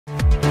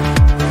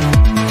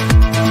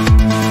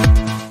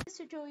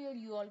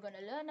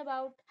gonna learn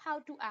about how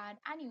to add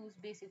and use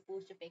basic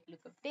post effect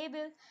lookup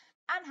table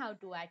and how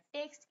to add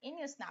text in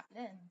your snap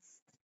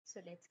lens.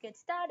 So let's get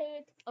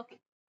started. Okay,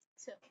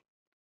 so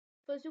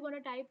first you're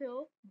gonna type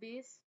here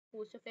base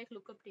post effect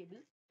lookup table.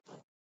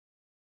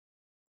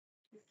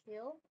 Click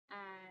here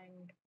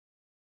and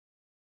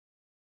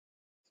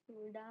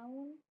scroll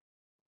down.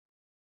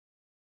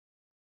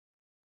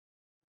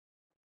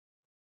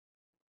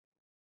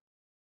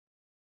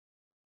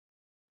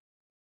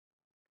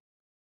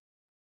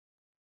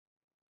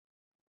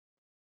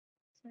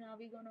 So now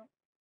we're gonna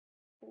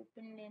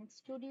open Lens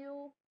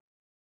Studio.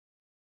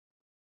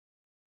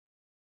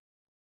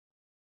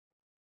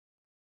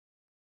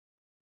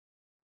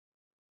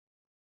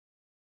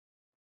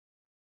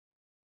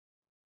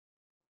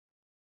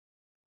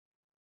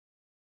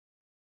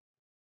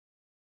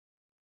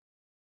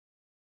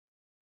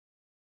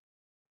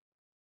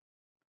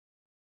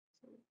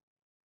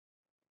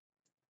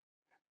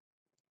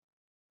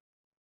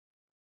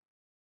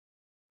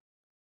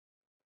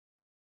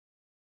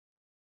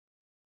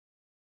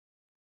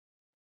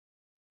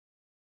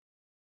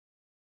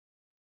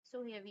 So,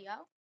 so here we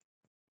are.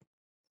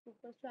 So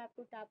first you have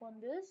to tap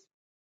on this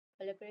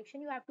color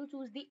correction. You have to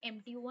choose the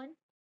empty one.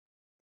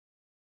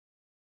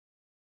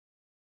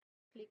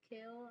 Click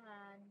here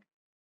and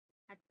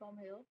add from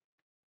here.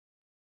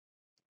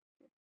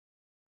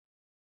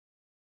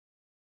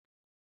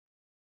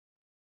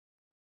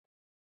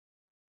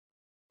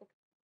 Okay.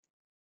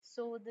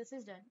 So this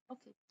is done.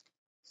 Okay.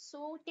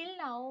 So till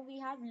now we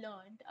have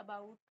learned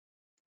about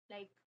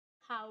like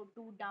how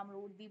to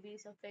download the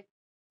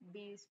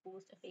base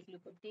post effect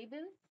lookup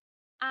table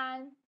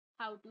and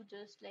how to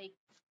just like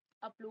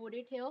upload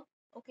it here.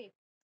 Okay,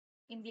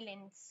 in the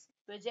Lens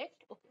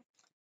project. Okay.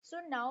 So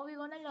now we're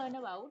gonna learn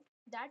about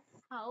that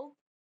how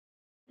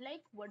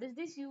like what is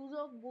this use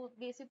of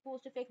basic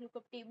post effect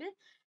lookup table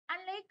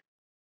and like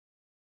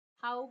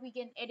how we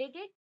can edit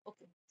it.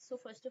 Okay, so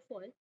first of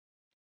all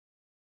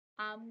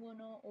I'm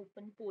gonna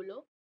open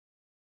Polo.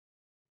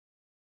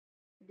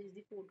 This is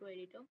the photo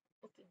editor.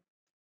 Okay,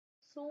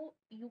 so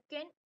you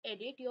can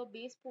edit your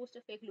base post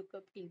effect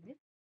lookup table.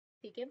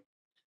 Okay,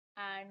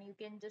 and you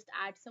can just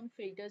add some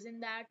filters in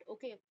that.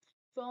 Okay,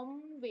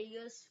 from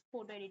various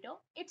photo editor,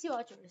 it's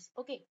your choice.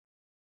 Okay,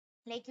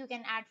 like you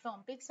can add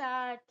from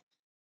PixArt,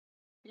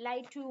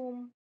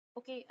 Lightroom,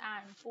 okay,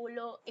 and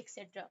Polo,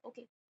 etc.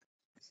 Okay,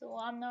 so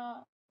I'm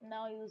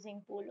now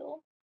using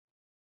Polo.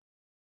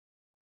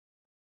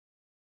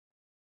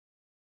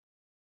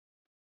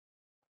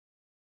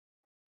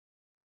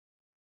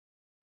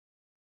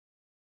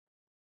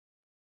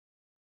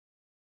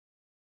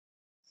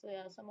 So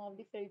yeah, some of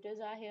the filters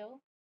are here.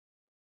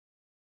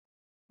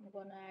 I'm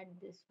gonna add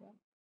this one.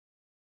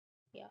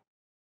 Yeah.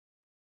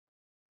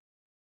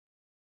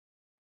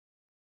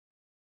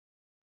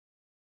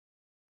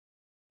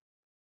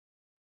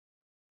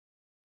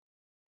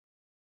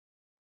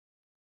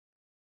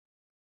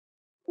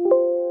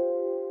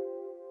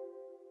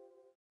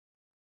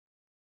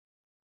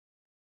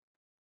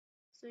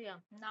 So yeah,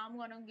 now I'm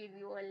gonna give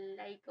you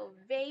a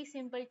very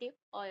simple tip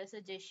or a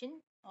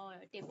suggestion or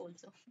a tip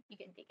also. You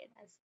can take it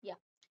as yeah.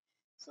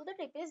 So the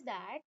tip is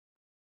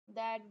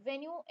that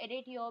when you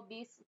edit your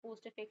base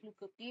post effect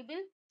lookup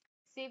table,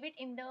 save it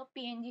in the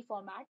PNG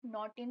format,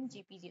 not in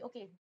GPG.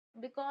 Okay,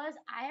 because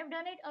I have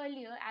done it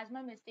earlier as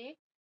my mistake.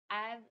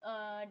 I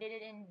have did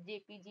it in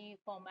JPG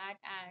format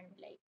and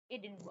like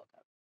it didn't work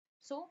out.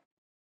 So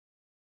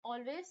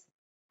always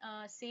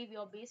save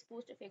your base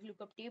post effect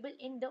lookup table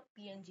in the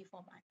PNG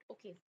format.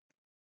 Okay,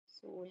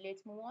 so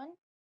let's move on.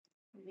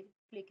 We'll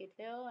click it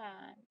here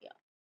and yeah,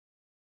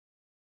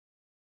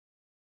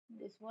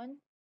 this one.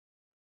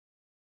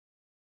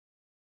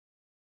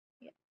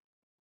 Yeah,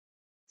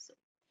 so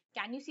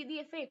can you see the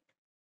effect?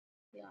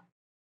 Yeah,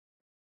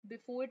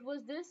 before it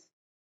was this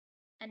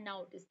and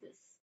now it is this.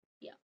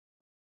 Yeah,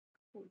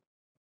 cool.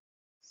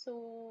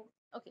 So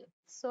okay,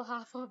 so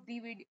half of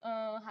the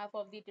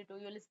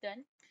tutorial is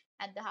done,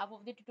 and the half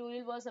of the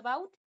tutorial was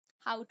about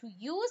how to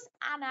use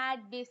and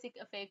add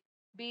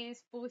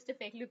base post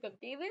effect lookup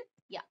table.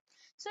 Yeah.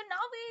 So now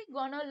we're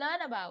gonna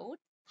learn about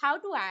how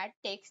to add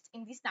text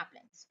in the snap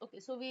lens. Okay,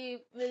 so we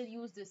will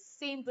use this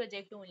same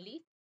project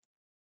only.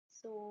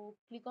 So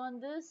click on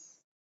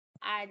this,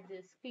 add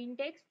this screen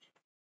text.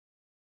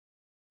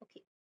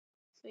 Okay,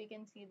 so you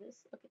can see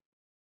this. Okay,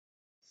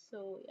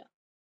 so yeah.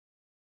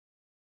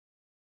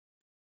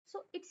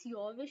 So it's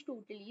your wish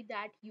totally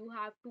that you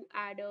have to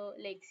add a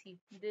like see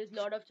there's a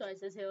lot of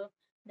choices here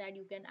that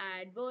you can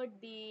add word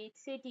date,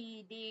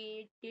 city,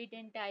 date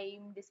and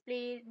time,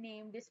 display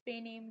name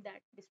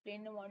that display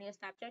name on your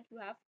Snapchat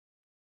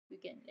you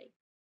can like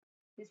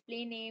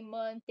display name,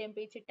 month,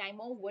 temperature, time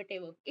or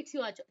whatever. It's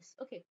your choice.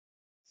 Okay.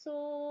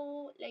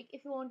 So like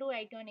if you want to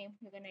write your name,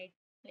 you can write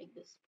like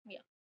this.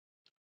 Yeah.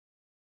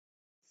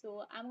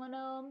 So I'm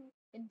gonna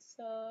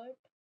insert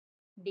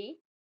day,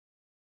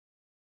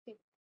 okay,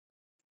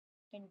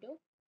 enter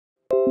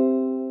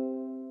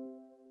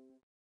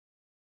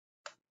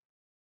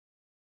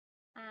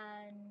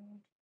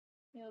and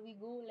here we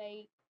go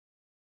like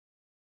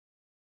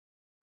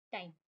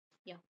time.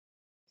 Yeah.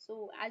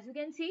 So as you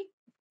can see,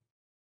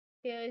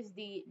 here is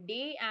the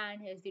day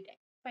and here's the time.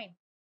 Fine.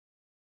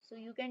 So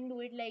you can do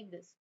it like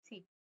this.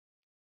 See,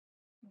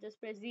 just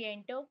press the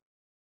enter.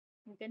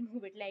 You can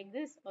move it like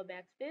this or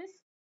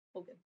backspace.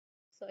 Okay.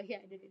 So yeah,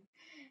 I did it.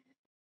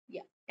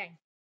 Yeah, time.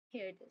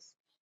 Here it is.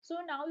 So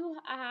now you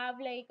have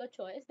like a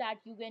choice that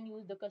you can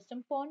use the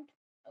custom font.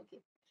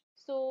 Okay.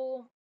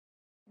 So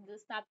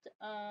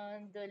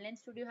the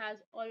Lens Studio has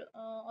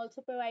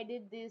also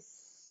provided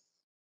this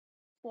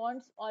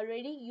fonts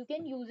already. You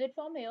can use it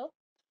from here,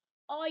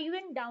 or you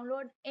can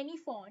download any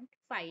font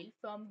file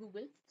from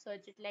Google.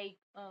 Search it like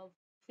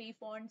free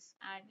fonts,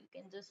 and you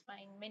can just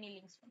find many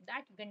links from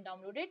that. You can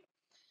download it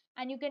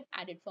and you can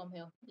add it from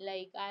here.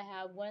 Like I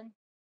have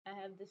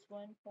this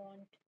one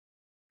font.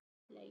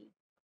 Like,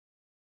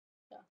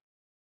 yeah,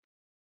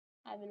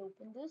 I will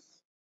open this.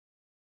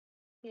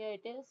 Here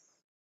it is.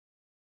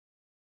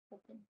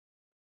 Open,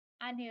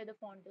 and here the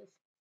font is.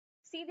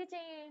 See the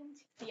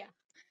change? Yeah.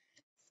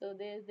 So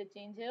there's the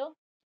change here,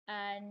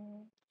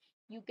 and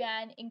you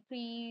can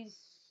increase.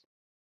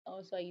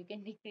 Oh, sorry, you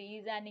can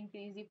decrease and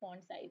increase the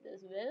font size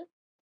as well.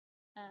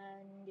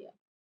 And yeah,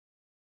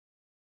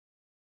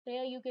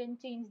 here you can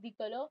change the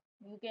color.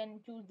 You can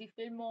choose the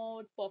fill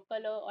mode for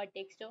color or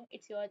texture.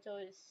 It's your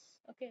choice.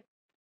 Okay,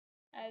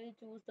 I will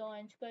choose the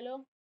orange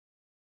color,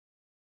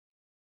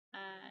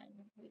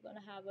 and we're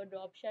gonna have a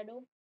drop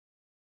shadow.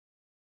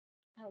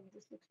 I hope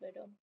this looks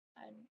better.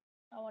 And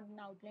I want an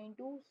outline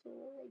too, so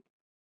like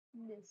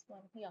this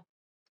one. Yeah.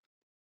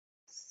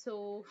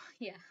 So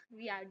yeah,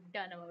 we are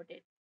done about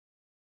it.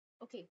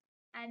 Okay,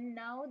 and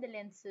now the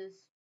lens is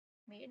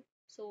made.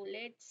 So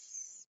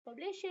let's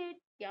publish it.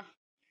 Yeah.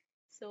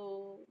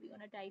 So we're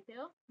gonna type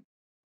here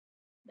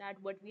that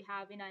what we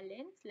have in our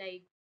lens.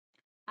 Like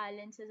our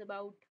lens is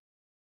about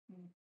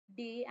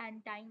day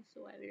and time.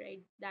 So I will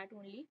write that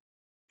only,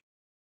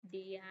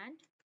 day and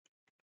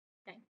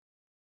time.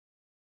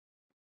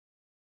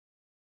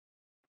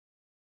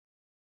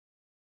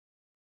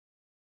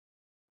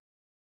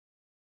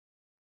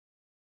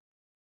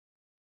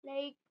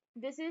 Like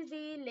this is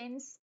the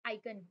lens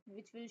icon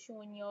which will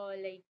show in your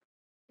like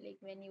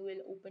when you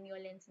will open your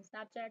lens in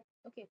Snapchat.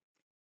 Okay.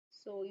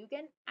 So you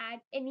can add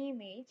any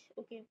image.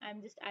 Okay,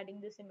 I'm just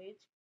adding this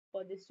image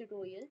for this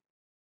tutorial.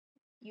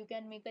 You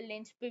can make a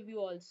lens preview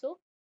also.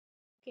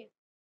 Okay,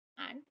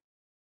 and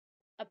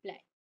apply.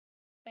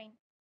 Fine.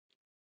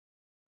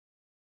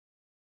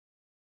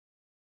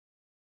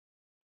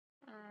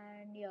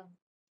 And yeah,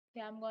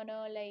 here I'm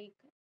gonna like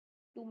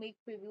to make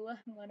preview,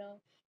 I'm gonna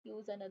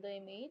use another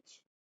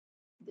image.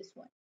 This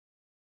one.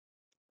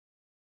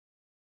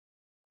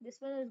 This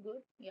one is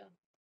good. Yeah.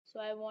 So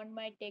I want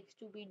my text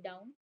to be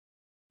down.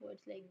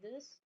 Words like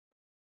this.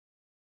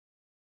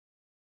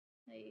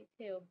 Right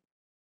here.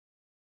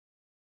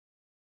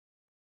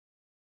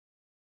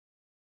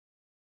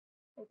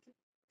 Okay,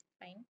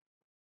 fine.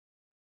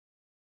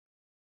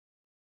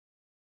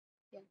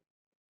 Yeah.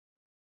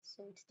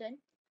 So it's done.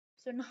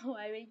 So now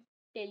I will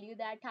tell you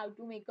that how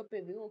to make a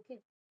preview.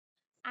 Okay.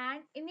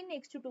 And in the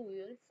next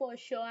tutorial, for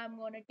sure, I'm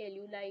gonna tell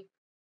you like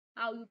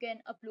how you can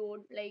upload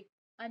like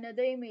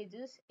another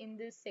images in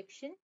this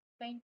section.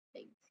 Fine.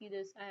 Like see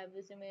this, I have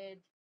this image,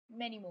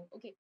 many more.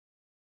 Okay.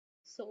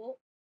 So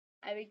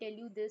I will tell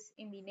you this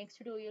in the next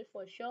tutorial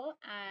for sure.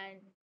 And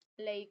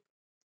like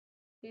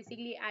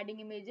basically adding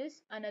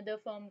images, another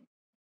from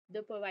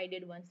the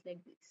provided ones like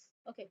this.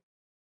 Okay.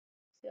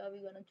 So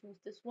we're gonna choose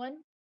this one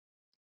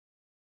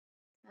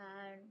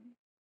and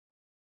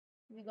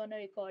we're gonna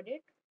record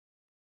it.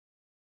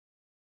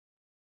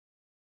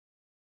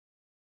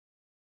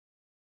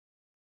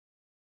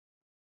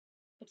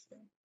 It's done.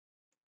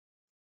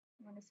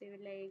 I'm gonna save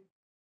it like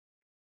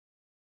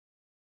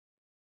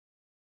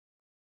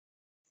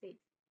save.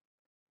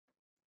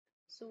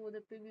 So the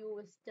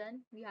preview is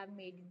done. We have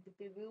made it the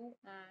preview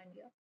and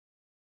yeah,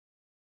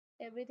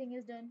 everything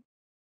is done.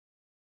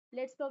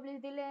 Let's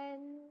publish the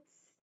lens.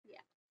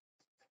 Yeah.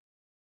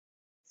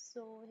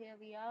 So here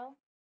we are.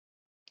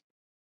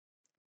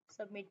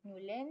 Submit new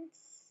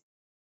lens.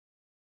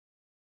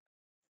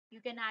 You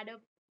can add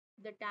up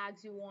the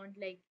tags you want,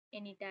 like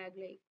any tag,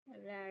 like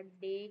I'll add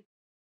day,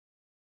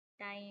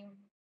 time,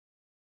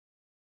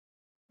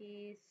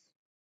 case,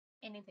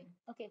 anything.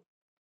 Okay.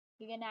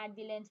 You can add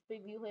the lens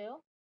preview here.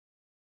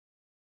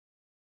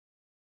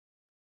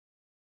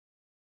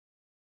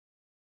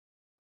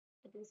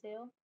 It is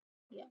here.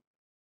 Yeah.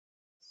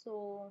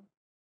 So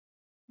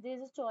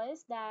there's a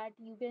choice that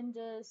you can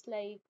just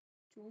like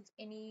choose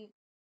any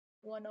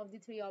one of the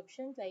three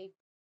options. Like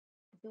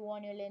if you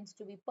want your lens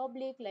to be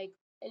public, like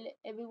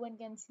everyone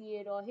can see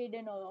it, or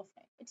hidden or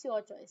offline. It's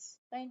your choice.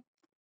 Fine.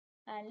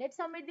 And let's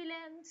submit the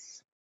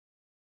lens.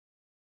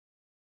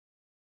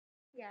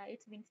 Yeah,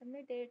 it's been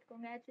submitted.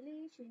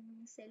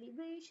 Congratulations.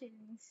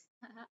 Celebrations.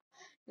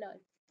 Lol.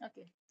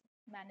 Okay.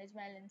 Manage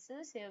my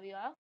lenses. Here we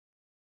are.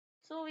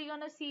 So we're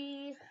gonna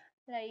see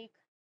like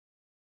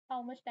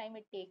how much time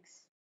it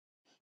takes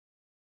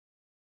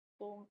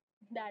so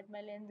that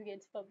my lens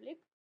gets public.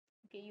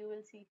 Okay, you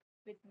will see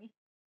with me.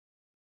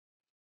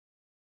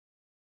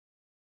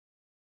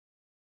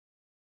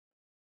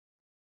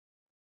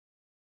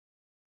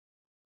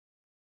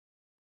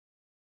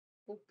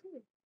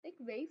 Okay, like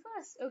very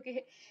fast.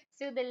 Okay,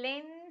 so the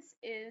lens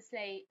is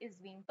like is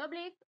being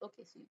public.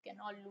 Okay, so you can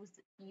all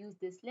use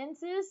these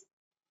lenses,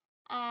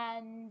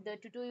 and the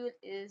tutorial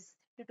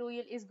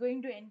is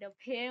going to end up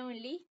here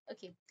only.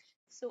 Okay,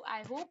 so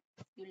I hope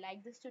you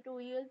like this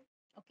tutorial.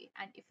 Okay,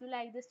 and if you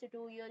like this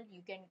tutorial,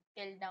 you can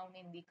tell down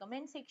in the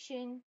comment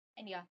section.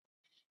 And yeah,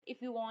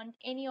 if you want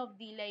any of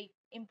the like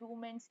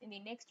improvements in the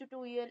next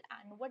tutorial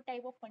and what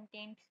type of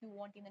content you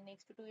want in the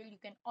next tutorial, you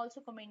can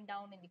also comment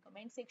down in the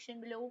comment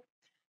section below.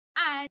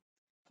 And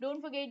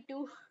don't forget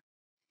to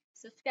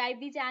subscribe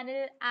the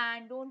channel,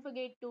 and don't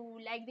forget to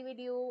like the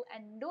video,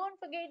 and don't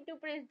forget to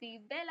press the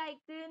bell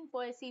icon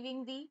for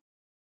receiving the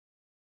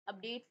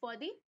update for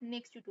the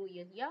next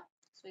tutorial. Yeah,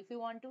 so if you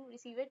want to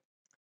receive it,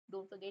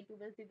 don't forget to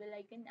press the bell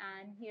icon.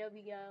 And here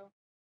we are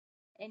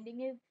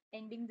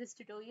ending this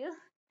tutorial.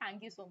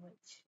 Thank you so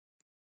much.